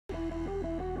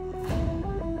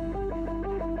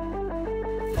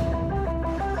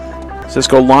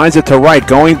Cisco lines it to right.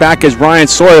 Going back is Ryan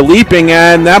Sawyer leaping,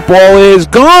 and that ball is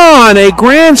gone. A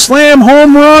grand slam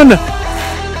home run.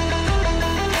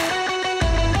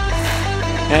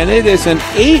 And it is an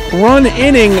 8-run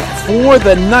inning for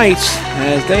the Knights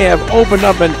as they have opened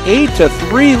up an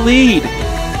 8-3 lead.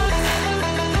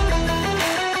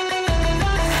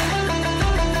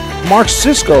 Marc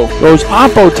Cisco goes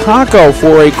oppo taco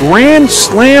for a grand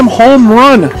slam home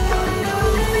run.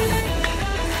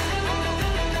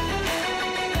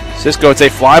 Cisco, it's a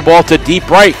fly ball to deep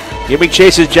right. Giving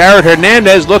chase is Jared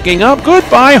Hernandez looking up.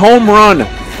 Goodbye home run.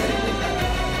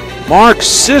 Marc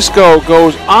Cisco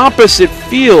goes opposite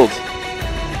field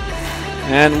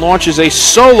and launches a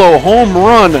solo home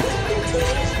run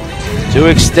to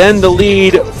extend the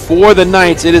lead for the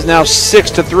Knights. It is now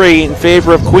 6-3 in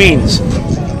favor of Queens.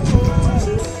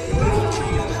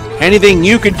 Anything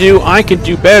you can do, I can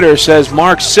do better, says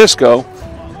Marc Cisco.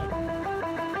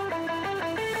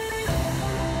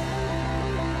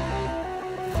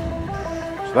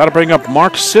 So that'll bring up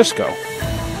Marc Cisco.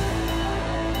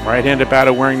 Right-handed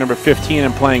batter wearing number 15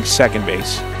 and playing second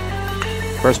base.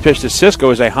 First pitch to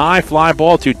Cisco is a high fly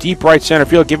ball to deep right center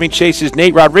field. Giving chase is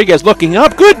Nate Rodriguez looking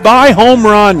up. Goodbye home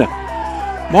run.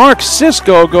 Marc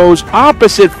Cisco goes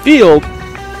opposite field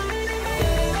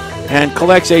and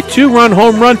collects a 2-run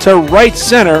home run to right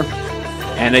center,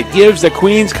 and it gives the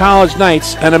Queens College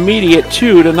Knights an immediate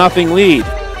 2-0 lead.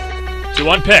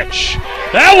 2-1 pitch.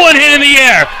 That one hit in the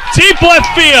air. Deep left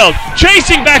field.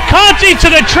 Chasing back Conti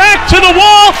to the track, to the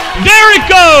wall. There it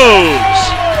goes.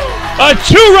 A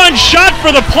 2-run shot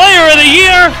for the player of the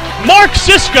year, Marc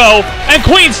Cisco, and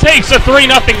Queens takes a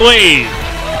 3-0 lead.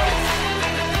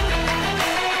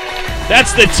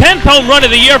 That's the 10th home run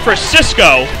of the year for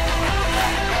Cisco.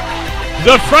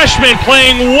 The freshman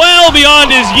playing well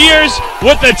beyond his years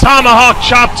with the tomahawk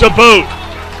chop to boot.